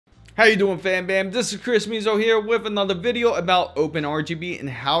How you doing, fam bam? This is Chris Mizo here with another video about OpenRGB and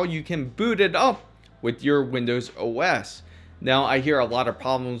how you can boot it up with your Windows OS. Now, I hear a lot of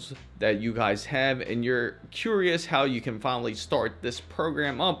problems that you guys have and you're curious how you can finally start this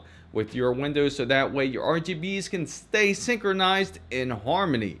program up with your Windows so that way your RGBs can stay synchronized in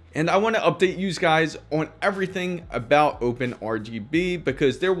harmony. And I want to update you guys on everything about OpenRGB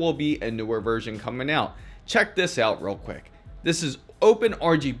because there will be a newer version coming out. Check this out real quick. This is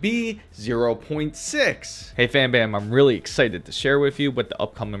OpenRGB 0.6. Hey fam bam, I'm really excited to share with you with the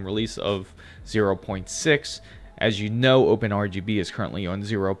upcoming release of 0.6. As you know, OpenRGB is currently on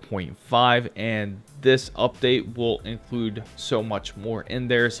 0.5 and this update will include so much more in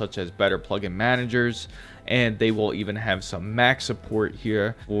there, such as better plugin managers, and they will even have some Mac support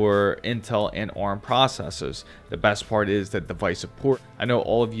here for Intel and ARM processors. The best part is the device support. I know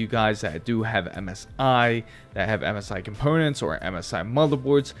all of you guys that do have MSI, that have MSI components or MSI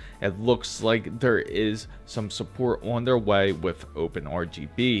motherboards, it looks like there is some support on their way with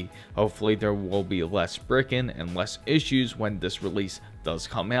OpenRGB. Hopefully there will be less bricking and less issues when this release does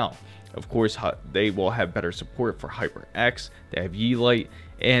come out. Of course, they will have better support for HyperX, they have Yeelight,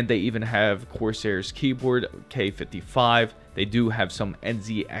 and they even have Corsair's keyboard K55. They do have some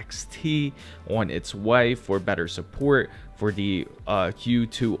NZXT on its way for better support for the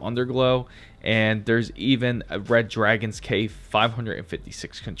Q2 Underglow, and there's even a Red Dragon's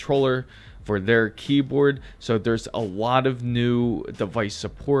K556 controller for their keyboard. So there's a lot of new device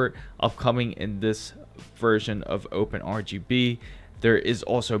support upcoming in this version of OpenRGB. There is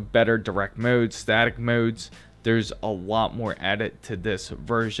also better direct modes, static modes. There's a lot more added to this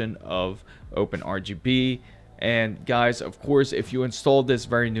version of OpenRGB. And guys, of course, if you install this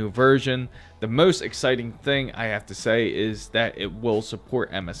very new version, the most exciting thing I have to say is that it will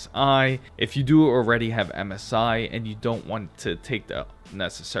support MSI. If you do already have MSI and you don't want to take the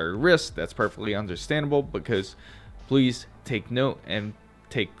necessary risk, that's perfectly understandable, because please take note and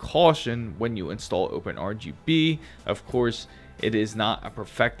take caution when you install OpenRGB. Of course, it is not a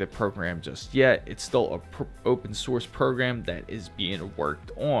perfected program just yet. It's still a open source program that is being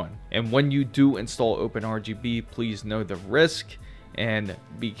worked on. And when you do install OpenRGB, please know the risk and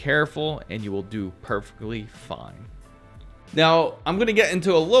be careful, and you will do perfectly fine. Now, I'm going to get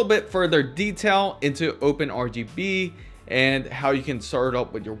into a little bit further detail into OpenRGB and how you can start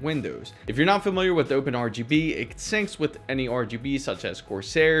up with your Windows. If you're not familiar with OpenRGB, it syncs with any RGB such as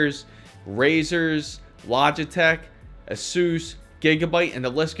Corsair's, Razer's, Logitech, Asus, Gigabyte, and the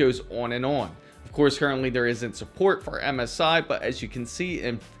list goes on and on. Of course, currently there isn't support for MSI, but as you can see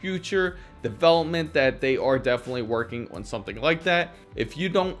in future development that they are definitely working on something like that. If you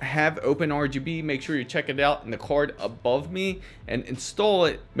don't have OpenRGB, make sure you check it out in the card above me and install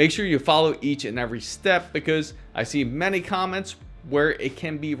it. Make sure you follow each and every step, because I see many comments where it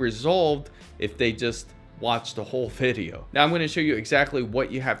can be resolved if they just watch the whole video. Now I'm going to show you exactly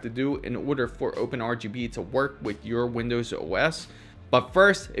what you have to do in order for OpenRGB to work with your Windows OS. But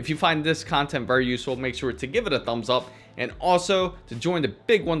first, if you find this content very useful, make sure to give it a thumbs up, and also to join the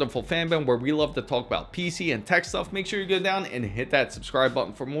big wonderful fandom where we love to talk about PC and tech stuff. Make sure you go down and hit that subscribe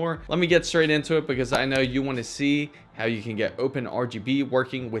button for more. Let me get straight into it, because I know you want to see how you can get OpenRGB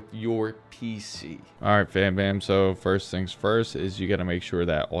working with your PC. All right, fam bam. So first things first is you got to make sure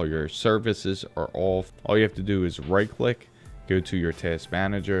that all your services are off. All you have to do is right click, go to your task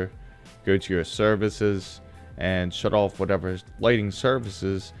manager, go to your services, and shut off whatever lighting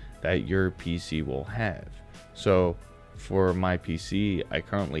services that your PC will have. So for my PC, I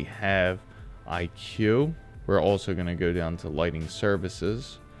currently have IQ. We're also going to go down to lighting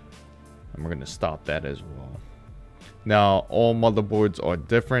services, and we're going to stop that as well. Now, all motherboards are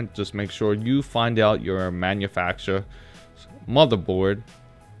different. Just make sure you find out your manufacturer's motherboard,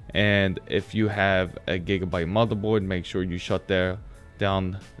 and if you have a Gigabyte motherboard, make sure you shut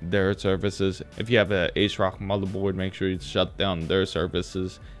down their services. If you have an ASRock motherboard, make sure you shut down their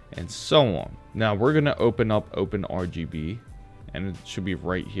services, and so on. Now we're gonna open up OpenRGB, and it should be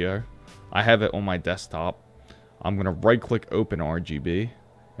right here. I have it on my desktop. I'm gonna right click OpenRGB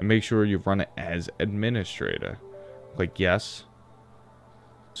and make sure you run it as administrator. Click yes.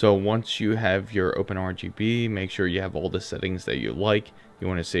 So once you have your OpenRGB, make sure you have all the settings that you like. You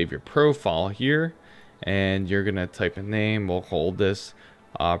want to save your profile here, and you're gonna type a name. We'll call this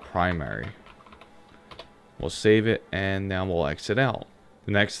primary. We'll save it, and now we'll exit out.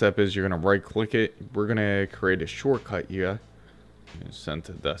 The next step is you're gonna right click it. We're gonna create a shortcut here. Send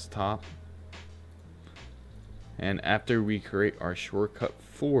to desktop. And after we create our shortcut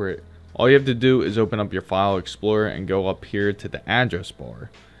for it, all you have to do is open up your file explorer and go up here to the address bar.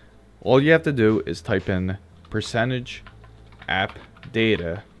 All you have to do is type in %app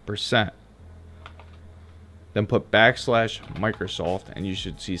data Then put /Microsoft and you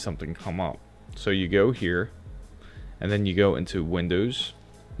should see something come up. So you go here and then you go into Windows,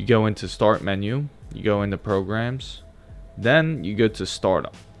 you go into Start menu, you go into Programs, then you go to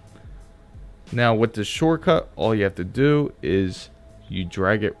Startup. Now with the shortcut, all you have to do is you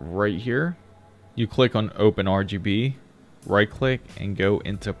drag it right here, you click on OpenRGB, right click and go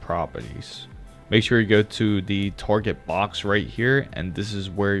into Properties. Make sure you go to the target box right here, and this is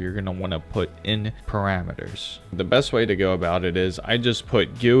where you're going to want to put in parameters. The best way to go about it is I just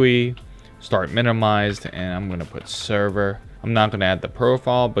put GUI, start minimized, and I'm going to put server. I'm not going to add the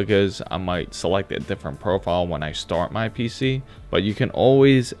profile because I might select a different profile when I start my PC, but you can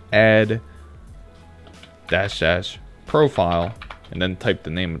always add -- profile and then type the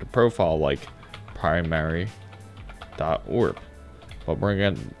name of the profile like primary.org. But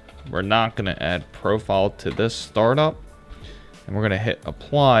we're not going to add profile to this startup, and we're going to hit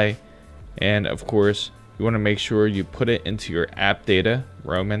apply. And of course you want to make sure you put it into your app data,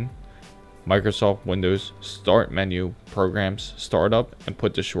 Roman, Microsoft Windows, Start menu, Programs, Startup, and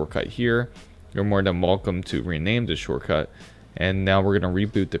put the shortcut here. You're more than welcome to rename the shortcut. And now we're going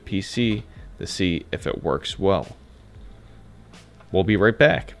to reboot the PC to see if it works well. We'll be right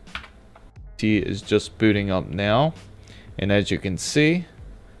back. PC is just booting up now, and as you can see,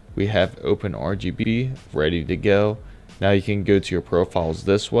 we have OpenRGB ready to go. Now you can go to your profiles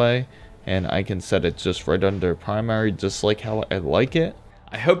this way, and I can set it just right under primary, just like how I like it.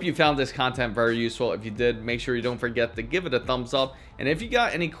 I hope you found this content very useful. If you did, make sure you don't forget to give it a thumbs up. And if you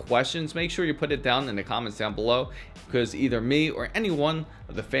got any questions, make sure you put it down in the comments down below, because either me or anyone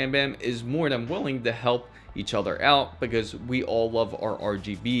of the fan bam is more than willing to help each other out, because we all love our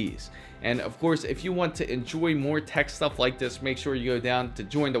RGBs. And of course, if you want to enjoy more tech stuff like this, make sure you go down to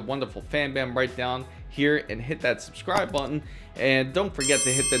join the wonderful fan bam right down here and hit that subscribe button, and don't forget to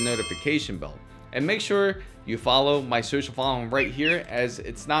hit the notification bell. And make sure you follow my social following right here, as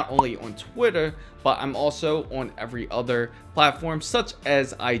it's not only on Twitter, but I'm also on every other platform such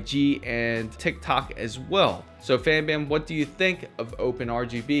as IG and TikTok as well. So FanBam, what do you think of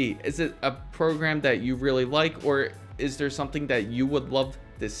OpenRGB? Is it a program that you really like, or is there something that you would love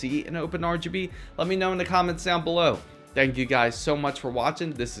to see in OpenRGB? Let me know in the comments down below. Thank you guys so much for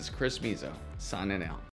watching. This is Chris Mizo signing out.